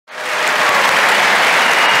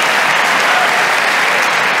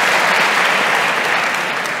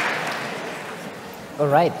All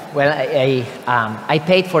right. Well, I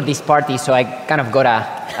paid for this party, so I kind of got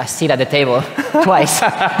a seat at the table twice.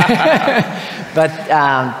 But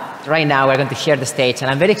right now, we're going to share the stage, and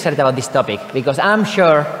I'm very excited about this topic because I'm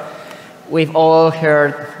sure we've all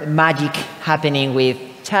heard magic happening with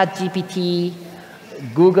ChatGPT,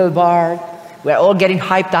 Google Bard. We're all getting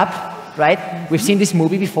hyped up, right? We've seen this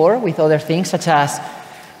movie before with other things such as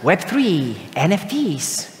Web3,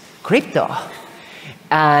 NFTs, crypto.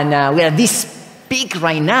 And we're at this peak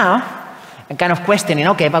right now and kind of questioning,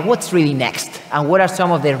 okay, but what's really next? And what are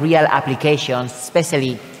some of the real applications,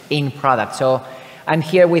 especially in product? So I'm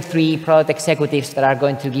here with 3 product executives that are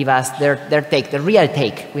going to give us their take, the real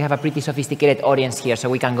take. We have a pretty sophisticated audience here, so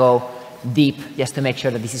we can go deep just to make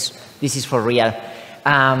sure that this is for real.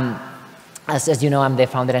 As you know, I'm the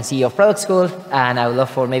founder and CEO of Product School, and I would love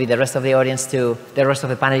for maybe the rest of the audience the rest of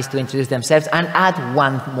the panelists to introduce themselves and add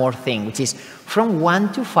one more thing, which is from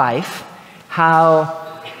 1 to 5,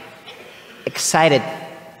 how excited,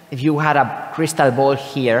 if you had a crystal ball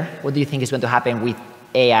here, what do you think is going to happen with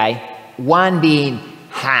AI? 1 being,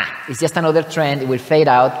 it's just another trend, it will fade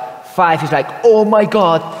out. 5 is like, oh my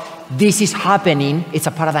God, this is happening, it's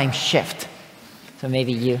a paradigm shift. So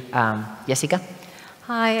maybe you, Jessica?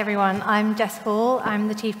 Hi everyone, I'm Jess Hall. I'm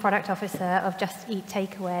the Chief Product Officer of Just Eat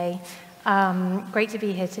Takeaway. Great to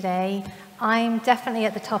be here today. I'm definitely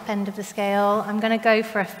at the top end of the scale. I'm going to go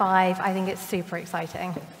for a 5. I think it's super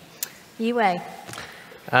exciting. Yi-Wei.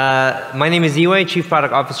 My name is Yi-Wei, Chief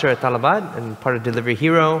Product Officer at Talabat and part of Delivery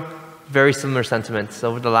Hero. Very similar sentiments.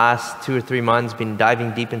 Over the last 2 or 3 months, been diving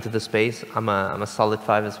deep into the space. I'm a solid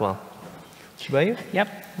 5 as well. Subhayu? Yep,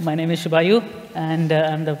 my name is Subhayu, and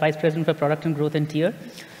I'm the Vice President for Product and Growth and Tier.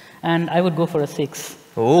 And I would go for a 6.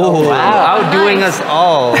 Oh, wow. Outdoing us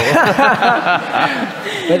all.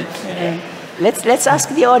 But, let's ask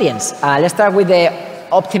the audience. Let's start with the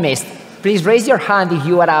optimist. Please raise your hand if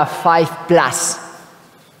you are a 5+.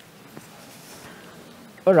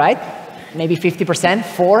 All right, maybe 50%,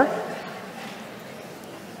 4.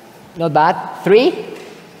 Not bad, 3.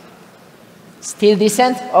 Still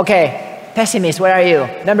decent, okay. Pessimist, where are you?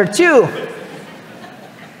 Number 2.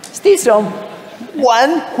 Still some.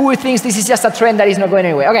 1 who thinks this is just a trend that is not going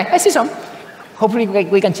anywhere. Okay, I see some. Hopefully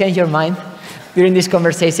we can change your mind during this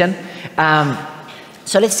conversation.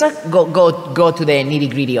 So let's go to the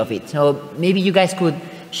nitty-gritty of it. So maybe you guys could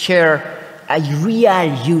share a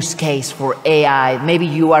real use case for AI. Maybe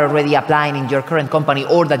you are already applying in your current company,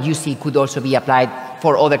 or that you see could also be applied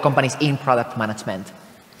for other companies in product management.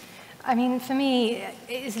 I mean, for me,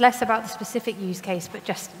 it's less about the specific use case, but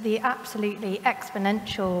just the absolutely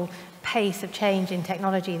exponential pace of change in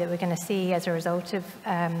technology that we're going to see as a result of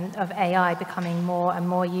AI becoming more and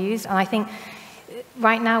more used. And I think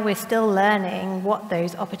right now we're still learning what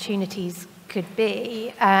those opportunities could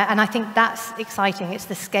be. And I think that's exciting. It's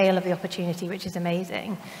the scale of the opportunity, which is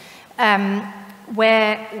amazing.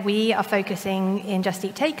 Where we are focusing in Just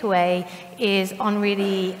Eat Takeaway is on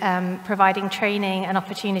really providing training and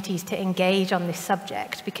opportunities to engage on this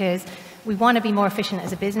subject, because we want to be more efficient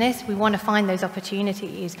as a business, we want to find those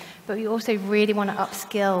opportunities, but we also really want to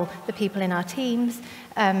upskill the people in our teams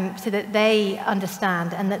so that they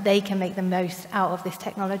understand and that they can make the most out of this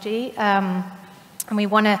technology. And we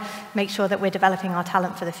want to make sure that we're developing our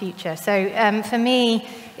talent for the future. So for me,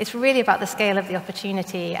 it's really about the scale of the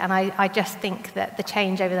opportunity, and I just think that the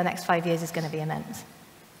change over the next 5 years is going to be immense.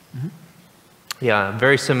 Mm-hmm. Yeah,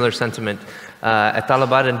 very similar sentiment. At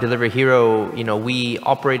Talabat and Delivery Hero, we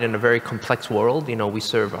operate in a very complex world. We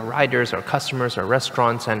serve our riders, our customers, our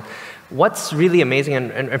restaurants, and what's really amazing,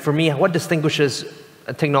 and for me, what distinguishes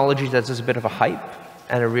a technology that's just a bit of a hype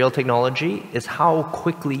and a real technology is how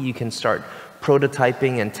quickly you can start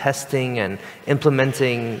prototyping and testing and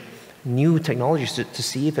implementing new technologies to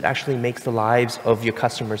see if it actually makes the lives of your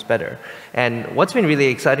customers better. And what's been really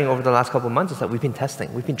exciting over the last couple of months is that we've been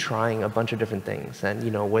testing. We've been trying a bunch of different things. And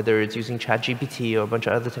whether it's using ChatGPT or a bunch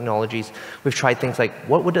of other technologies, we've tried things like,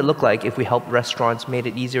 what would it look like if we helped restaurants, made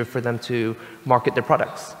it easier for them to market their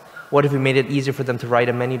products? What if we made it easier for them to write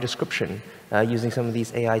a menu description using some of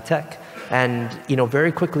these AI tech? And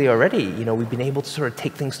very quickly already, we've been able to sort of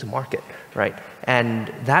take things to market, right? And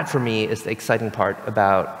that for me is the exciting part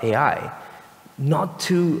about AI. Not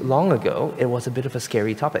too long ago, it was a bit of a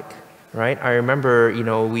scary topic, right? I remember,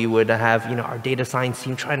 we would have, our data science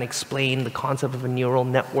team trying to explain the concept of a neural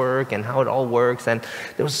network and how it all works, and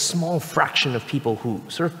there was a small fraction of people who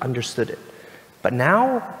sort of understood it. But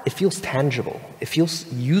now it feels tangible. It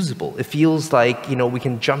feels usable. It feels like we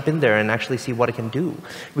can jump in there and actually see what it can do.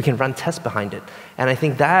 We can run tests behind it. And I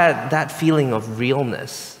think that feeling of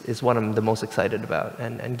realness is what I'm the most excited about,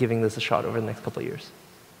 and giving this a shot over the next couple of years.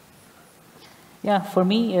 Yeah, for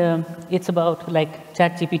me, it's about like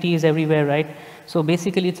ChatGPT is everywhere, right? So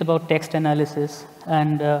basically, it's about text analysis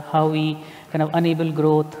and how we kind of enable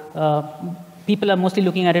growth. People are mostly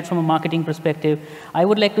looking at it from a marketing perspective. I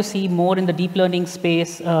would like to see more in the deep learning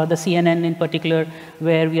space, the CNN in particular,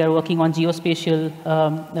 where we are working on geospatial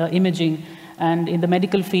imaging. And in the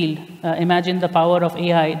medical field, imagine the power of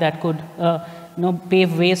AI that could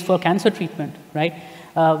pave ways for cancer treatment, right?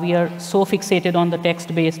 We are so fixated on the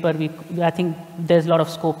text base, but I think there's a lot of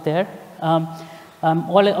scope there.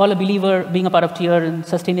 All a believer being a part of Tier in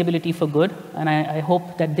sustainability for good, and I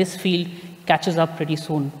hope that this field catches up pretty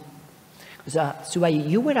soon. Subhayu,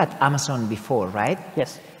 you were at Amazon before, right?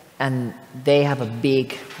 Yes. And they have a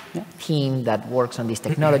big team that works on this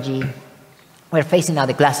technology. We're facing now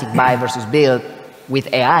the classic buy versus build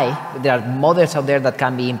with AI. There are models out there that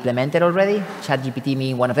can be implemented already, ChatGPT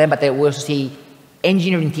being one of them, but we also see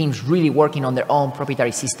engineering teams really working on their own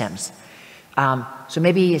proprietary systems. So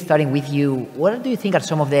maybe starting with you, what do you think are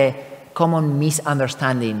some of the common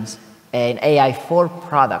misunderstandings in AI for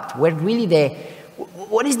product? Where really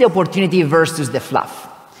what is the opportunity versus the fluff?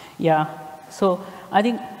 Yeah, so I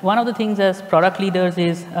think one of the things as product leaders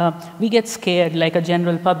is we get scared, like a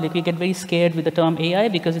general public, we get very scared with the term AI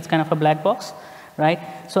because it's kind of a black box, right?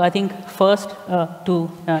 So I think first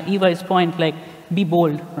to Yi-Wei's point, like be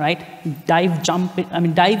bold, right?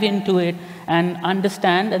 Dive into it and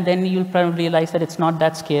understand, and then you'll probably realize that it's not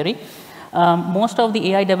that scary. Most of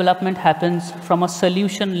the AI development happens from a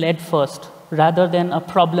solution-led first, rather than a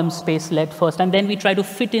problem space-led first. And then we try to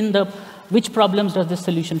fit in which problems does this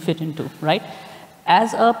solution fit into, right?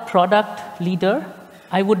 As a product leader,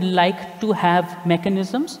 I would like to have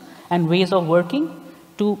mechanisms and ways of working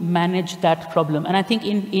to manage that problem. And I think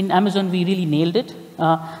in Amazon, we really nailed it.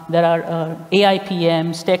 There are AI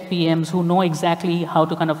PMs, tech PMs who know exactly how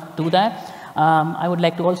to kind of do that. I would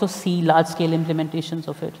like to also see large-scale implementations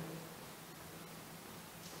of it.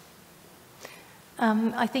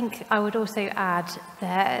 I think I would also add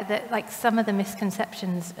there that like some of the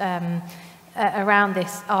misconceptions around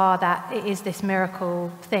this are that it is this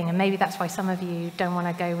miracle thing, and maybe that's why some of you don't want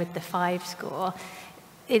to go with the 5 score.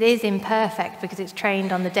 It is imperfect because it's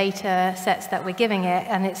trained on the data sets that we're giving it,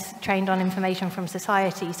 and it's trained on information from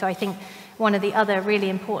society. So I think one of the other really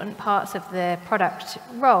important parts of the product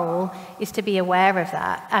role is to be aware of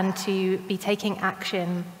that and to be taking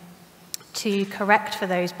action to correct for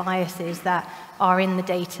those biases that are in the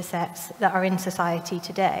data sets that are in society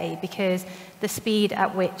today, because the speed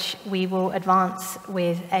at which we will advance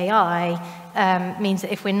with AI means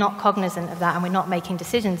that if we're not cognizant of that and we're not making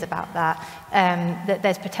decisions about that, that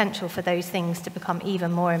there's potential for those things to become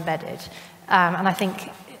even more embedded. And I think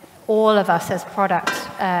all of us as product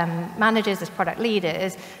managers, as product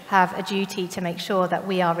leaders, have a duty to make sure that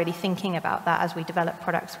we are really thinking about that as we develop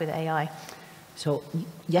products with AI. So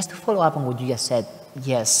just to follow up on what you just said,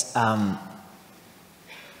 yes,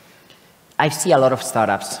 I see a lot of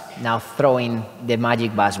startups now throwing the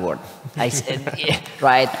magic buzzword.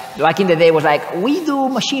 Right? Back in the day, it was like, we do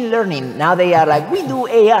machine learning. Now they are like, we do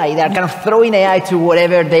AI. They're kind of throwing AI to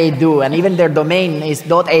whatever they do. And even their domain is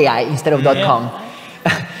 .ai instead of .com.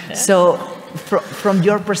 So from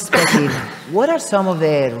your perspective, what are some of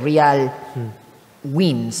the real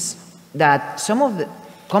wins that some of the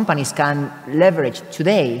companies can leverage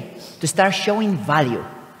today to start showing value,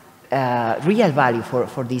 real value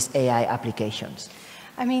for these AI applications?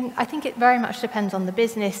 I mean, I think it very much depends on the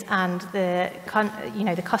business and the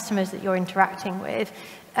customers that you're interacting with.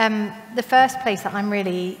 The first place that I'm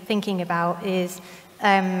really thinking about is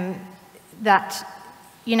that,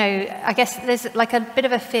 I guess there's like a bit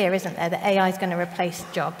of a fear, isn't there, that AI is going to replace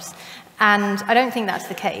jobs. And I don't think that's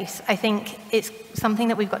the case. I think it's something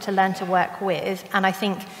that we've got to learn to work with. And I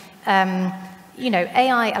think,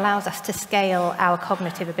 AI allows us to scale our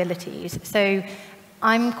cognitive abilities. So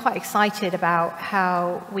I'm quite excited about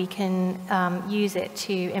how we can use it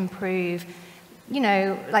to improve,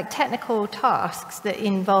 like technical tasks that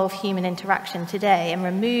involve human interaction today and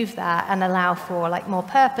remove that and allow for like more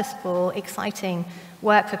purposeful, exciting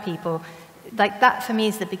work for people. Like that for me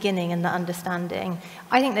is the beginning and the understanding.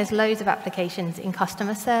 I think there's loads of applications in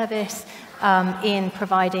customer service, in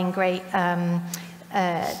providing great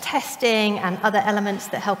testing and other elements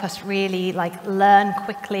that help us really like learn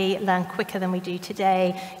quicker than we do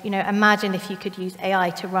today. Imagine if you could use AI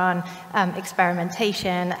to run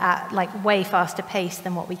experimentation at like way faster pace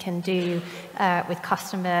than what we can do with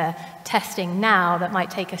customer testing now that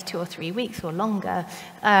might take us 2 or 3 weeks or longer.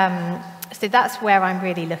 So that's where I'm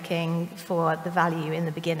really looking for the value in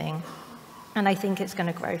the beginning. And I think it's going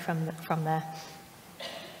to grow from there.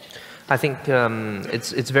 I think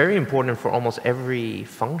it's very important for almost every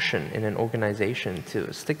function in an organization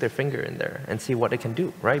to stick their finger in there and see what it can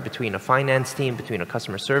do, right? Between a finance team, between a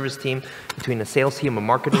customer service team, between a sales team, a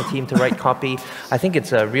marketing team to write copy. I think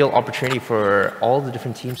it's a real opportunity for all the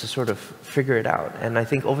different teams to sort of figure it out. And I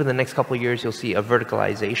think over the next couple of years, you'll see a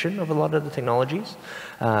verticalization of a lot of the technologies.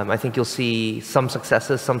 I think you'll see some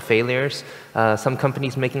successes, some failures, some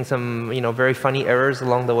companies making some, very funny errors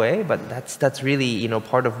along the way, but that's really,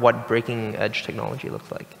 part of what breaking edge technology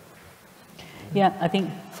looks like. Yeah, I think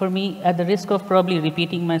for me, at the risk of probably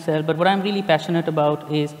repeating myself, but what I'm really passionate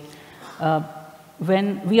about is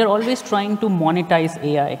when we are always trying to monetize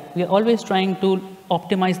AI, we are always trying to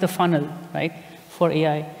optimize the funnel, right, for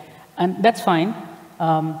AI. And that's fine,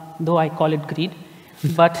 though I call it greed.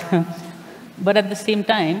 But, but at the same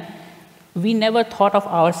time, we never thought of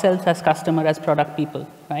ourselves as customer, as product people,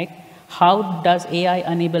 right? How does AI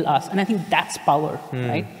enable us? And I think that's power,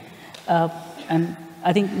 right? And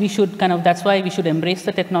I think we should that's why we should embrace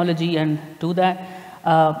the technology and do that.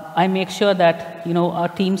 I make sure that, our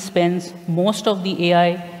team spends most of the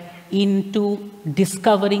AI into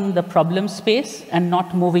discovering the problem space and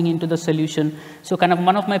not moving into the solution. So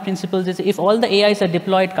one of my principles is if all the AIs are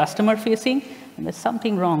deployed customer facing, then there's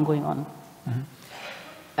something wrong going on.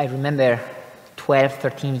 I remember 12,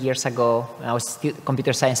 13 years ago, when I was a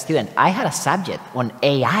computer science student, I had a subject on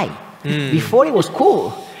AI. Before it was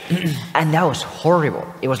cool. And that was horrible.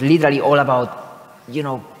 It was literally all about,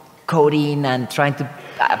 coding and trying to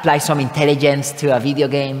apply some intelligence to a video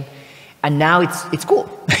game. And now it's cool.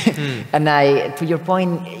 And to your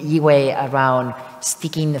point, Yi-Wei, around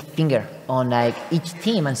sticking the finger on each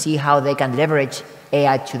team and see how they can leverage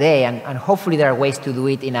AI today. And hopefully there are ways to do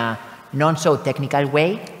it in a non-so-technical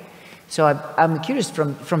way. So I'm curious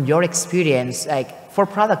from your experience, for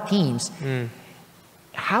product teams,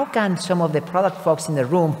 how can some of the product folks in the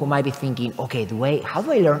room who might be thinking, okay, how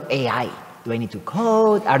do I learn AI? Do I need to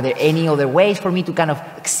code? Are there any other ways for me to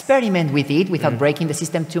experiment with it without breaking the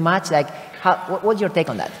system too much? What's your take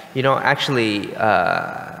on that? Actually,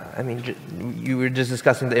 you were just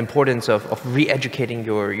discussing the importance of re-educating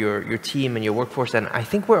your team and your workforce, and I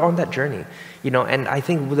think we're on that journey. And I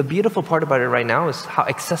think the beautiful part about it right now is how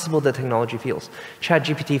accessible the technology feels.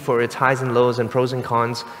 ChatGPT, for its highs and lows and pros and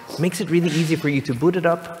cons, makes it really easy for you to boot it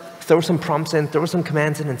up, throw some prompts in, throw some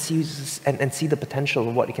commands in, and see the potential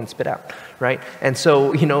of what it can spit out, right? And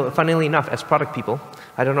so, funnily enough, as product people,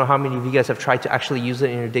 I don't know how many of you guys have tried to actually use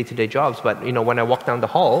it in your day-to-day jobs, but when I walk down the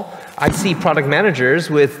hall, I see product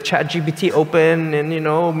managers with ChatGPT open and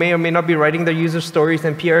may or may not be writing their user stories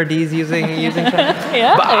and PRDs using Chat.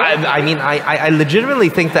 Yeah. But I legitimately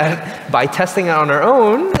think that by testing it on our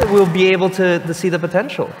own, we'll be able to see the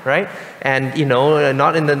potential, right? And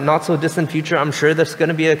not in the not so distant future, I'm sure there's going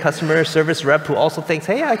to be a customer service rep who also thinks,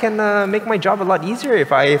 hey, I can make my job a lot easier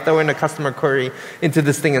if I throw in a customer query into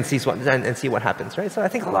this thing and see what happens, right? So I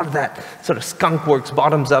think a lot of that sort of skunkworks,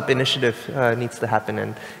 bottoms-up initiative needs to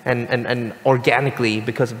happen, and organically,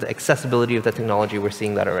 because of the accessibility of the technology, we're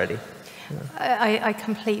seeing that already. I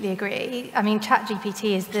completely agree. I mean,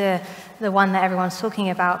 ChatGPT is the one that everyone's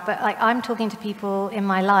talking about, but I'm talking to people in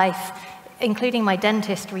my life, including my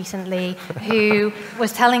dentist recently, who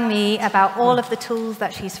was telling me about all of the tools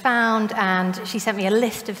that she's found, and she sent me a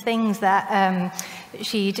list of things that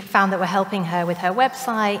she'd found that were helping her with her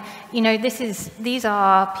website. These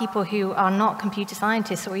are people who are not computer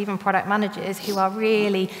scientists or even product managers who are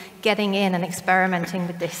really getting in and experimenting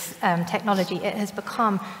with this technology. It has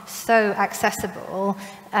become so accessible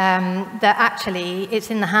that actually it's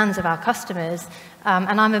in the hands of our customers.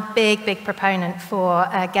 And I'm a big proponent for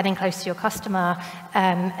getting close to your customer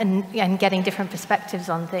and getting different perspectives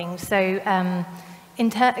on things. So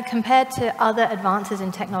compared to other advances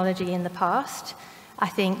in technology in the past, I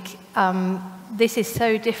think this is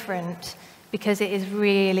so different because it is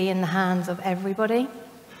really in the hands of everybody.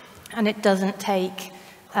 And it doesn't take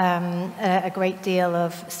a great deal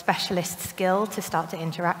of specialist skill to start to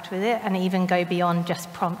interact with it and even go beyond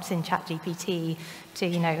just prompts in ChatGPT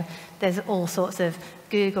to, there's all sorts of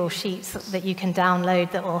Google Sheets that you can download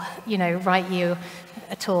that will, write you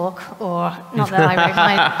a talk, or not that I wrote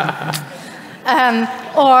mine,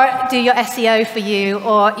 or do your SEO for you,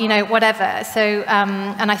 or, whatever. So,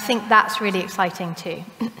 and I think that's really exciting too.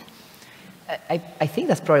 I think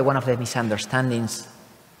that's probably one of the misunderstandings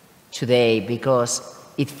today, because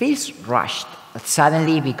it feels rushed.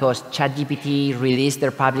 Suddenly, because ChatGPT released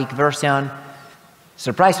their public version,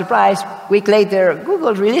 surprise, surprise, a week later,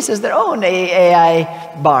 Google releases their own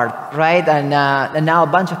AI Bard, right? And now a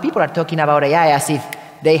bunch of people are talking about AI as if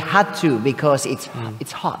they had to because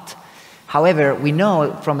it's hot. However, we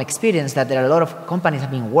know from experience that there are a lot of companies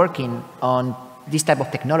have been working on this type of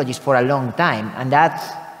technologies for a long time, and that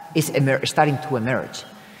is starting to emerge.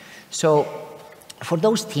 So for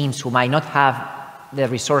those teams who might not have the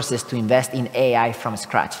resources to invest in AI from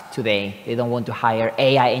scratch today, they don't want to hire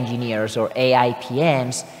AI engineers or AI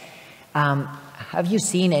PMs, have you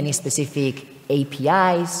seen any specific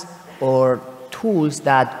APIs or tools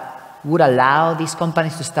that would allow these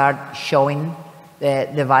companies to start showing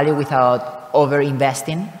the value without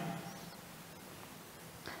over-investing?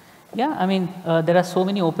 Yeah, I mean, there are so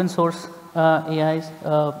many open source AIs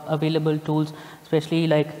available tools, especially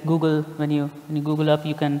like Google. When you Google up,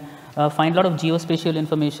 you can find a lot of geospatial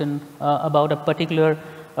information about a particular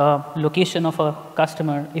location of a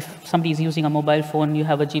customer. If somebody is using a mobile phone, you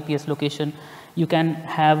have a GPS location. You can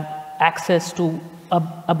have access to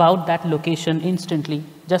about that location instantly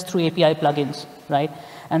just through API plugins, right?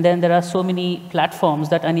 And then there are so many platforms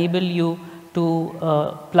that enable you to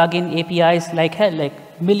plug in APIs like hell,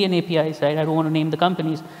 like million APIs, right? I don't want to name the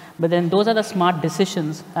companies, but then those are the smart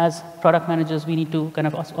decisions as product managers we need to kind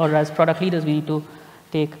of, or as product leaders we need to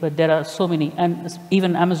take. But there are so many, and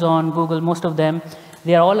even Amazon, Google, most of them,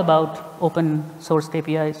 they are all about open source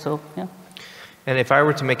APIs. So yeah. And if I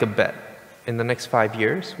were to make a bet, in the next 5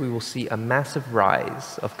 years, we will see a massive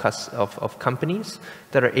rise of companies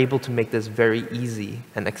that are able to make this very easy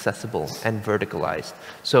and accessible and verticalized.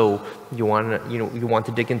 So you want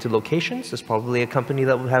to dig into locations, there's probably a company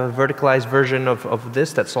that will have a verticalized version of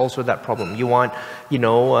this that solves for that problem. You want, you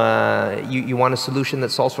want a solution that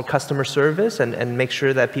solves for customer service and make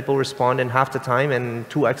sure that people respond in half the time and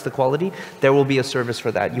 2x the quality, there will be a service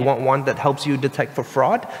for that. You want one that helps you detect for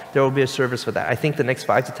fraud, there will be a service for that. I think the next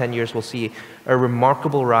 5 to 10 years we'll see a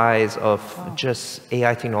remarkable rise of just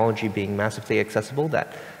AI technology being massively accessible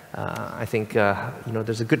that I think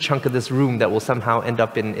there's a good chunk of this room that will somehow end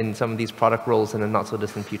up in some of these product roles in a not so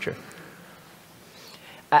distant future.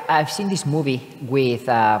 I've seen this movie with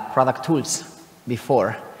product tools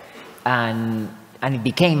before, and it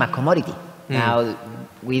became a commodity. Now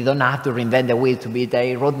we don't have to reinvent the wheel to build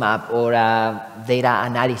a roadmap or data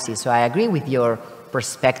analysis. So I agree with your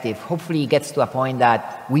perspective. Hopefully it gets to a point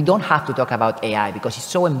that we don't have to talk about AI because it's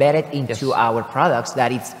so embedded into our products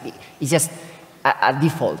that it's just a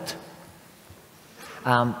default.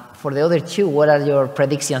 For the other two, what are your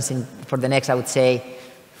predictions for the next, I would say,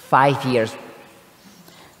 5 years?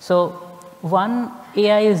 So one,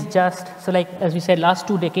 AI is just, so like as we said, last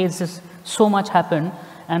 2 decades, so much happened,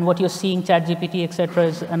 and what you're seeing, ChatGPT, etc.,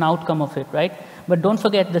 is an outcome of it, right? But don't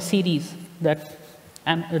forget the series that,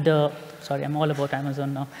 sorry, I'm all about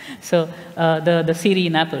Amazon now. So the Siri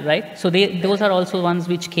in Apple, right? So those are also ones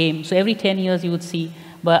which came. So every 10 years you would see,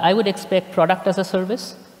 but I would expect product as a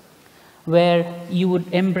service, where you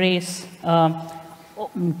would embrace,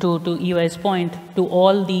 to Yi-Wei's point, to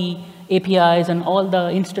all the APIs and all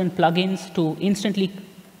the instant plugins to instantly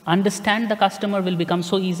understand the customer will become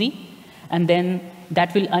so easy, and then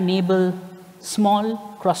that will enable small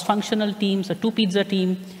cross-functional teams, a 2-pizza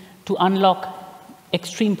team, to unlock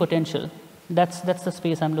extreme potential. That's the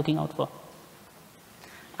space I'm looking out for.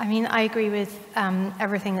 I mean, I agree with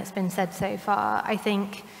everything that's been said so far. I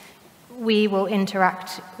think we will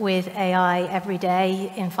interact with AI every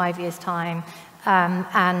day in 5 years' time,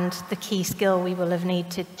 and the key skill we will have need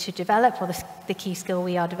to develop, or the key skill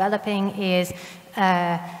we are developing, is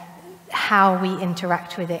how we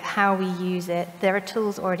interact with it, how we use it. There are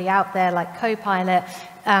tools already out there like Copilot.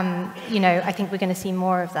 I think we're going to see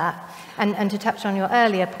more of that. And to touch on your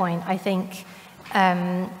earlier point, I think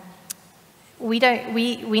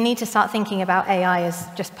we need to start thinking about AI as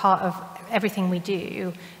just part of everything we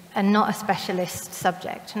do, and not a specialist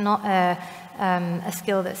subject, not a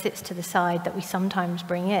skill that sits to the side that we sometimes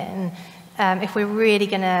bring in. If we're really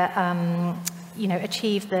going to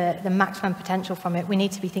achieve the maximum potential from it, we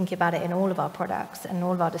need to be thinking about it in all of our products and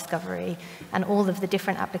all of our discovery and all of the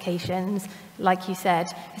different applications. Like you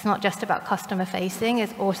said, it's not just about customer facing,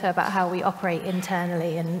 it's also about how we operate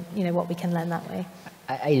internally and what we can learn that way.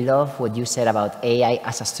 I love what you said about AI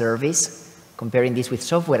as a service, comparing this with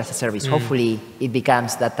software as a service. Hopefully it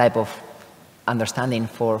becomes that type of understanding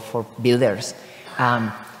for builders.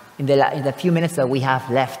 In the few minutes that we have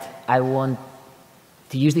left, I want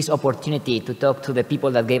to use this opportunity to talk to the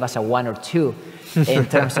people that gave us a 1 or 2 in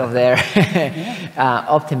terms of their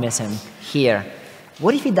optimism here.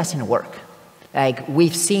 What if it doesn't work? Like,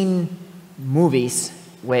 we've seen movies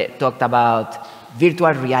where it talked about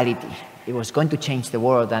virtual reality. It was going to change the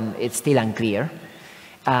world, and it's still unclear.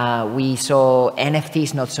 We saw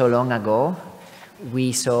NFTs not so long ago.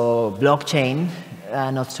 We saw blockchain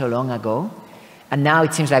not so long ago. And now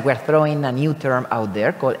it seems like we're throwing a new term out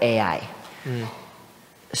there called AI.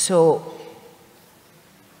 So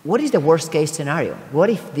what is the worst case scenario? What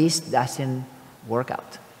if this doesn't work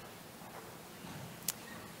out?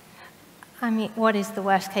 I mean, what is the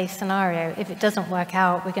worst case scenario? If it doesn't work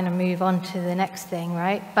out, we're going to move on to the next thing,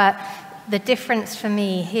 right? But the difference for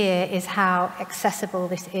me here is how accessible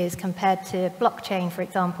this is compared to blockchain, for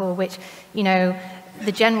example, which, you know,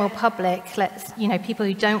 the general public, people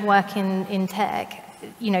who don't work in tech,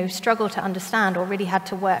 struggle to understand or really had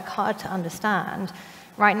to work hard to understand.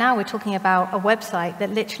 Right now, we're talking about a website that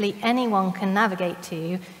literally anyone can navigate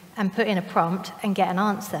to and put in a prompt and get an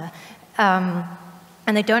answer.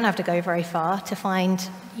 And they don't have to go very far to find,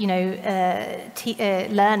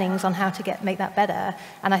 learnings on how to make that better.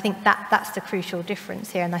 And I think that's the crucial difference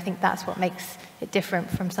here. And I think that's what makes it different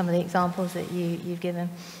from some of the examples that you've given.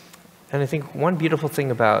 And I think one beautiful thing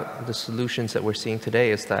about the solutions that we're seeing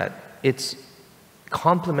today is that it's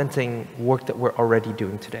complementing work that we're already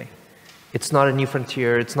doing today. It's not a new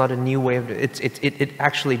frontier. It's not a new way of it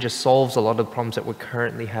actually just solves a lot of the problems that we're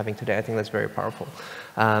currently having today. I think that's very powerful.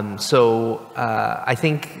 I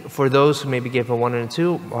think for those who maybe give a 1 and a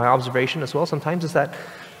 2, my observation as well sometimes is that,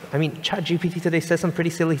 ChatGPT today says some pretty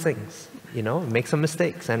silly things. It makes some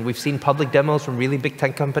mistakes. And we've seen public demos from really big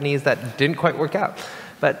tech companies that didn't quite work out.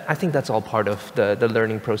 But I think that's all part of the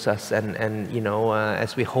learning process. And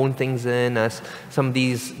as we hone things in, as some of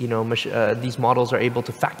these, these models are able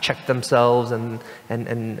to fact check themselves, and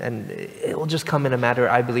it will just come in a matter,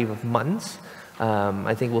 I believe, of months.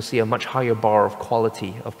 I think we'll see a much higher bar of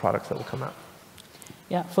quality of products that will come out.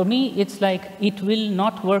 Yeah, for me, it's like it will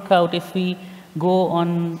not work out if we go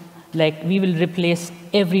on, we will replace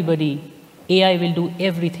everybody. AI will do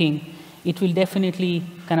everything. It will definitely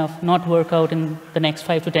kind of not work out in the next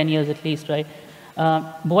 5 to 10 years at least, right?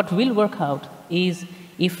 What will work out is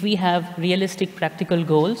if we have realistic practical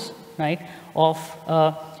goals, right, of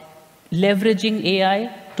leveraging AI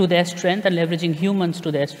to their strength and leveraging humans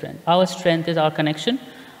to their strength. Our strength is our connection.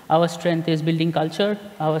 Our strength is building culture.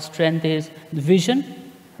 Our strength is vision,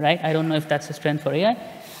 right? I don't know if that's a strength for AI.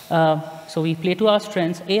 So we play to our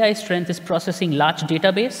strengths. AI's strength is processing large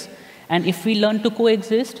database. And if we learn to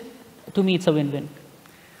coexist, to me, it's a win-win.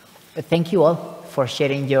 Thank you all for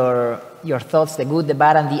sharing your thoughts, the good, the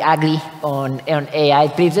bad, and the ugly on AI.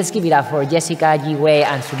 Please, let's give it up for Jessica, Yi-Wei,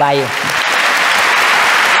 and Subhayu.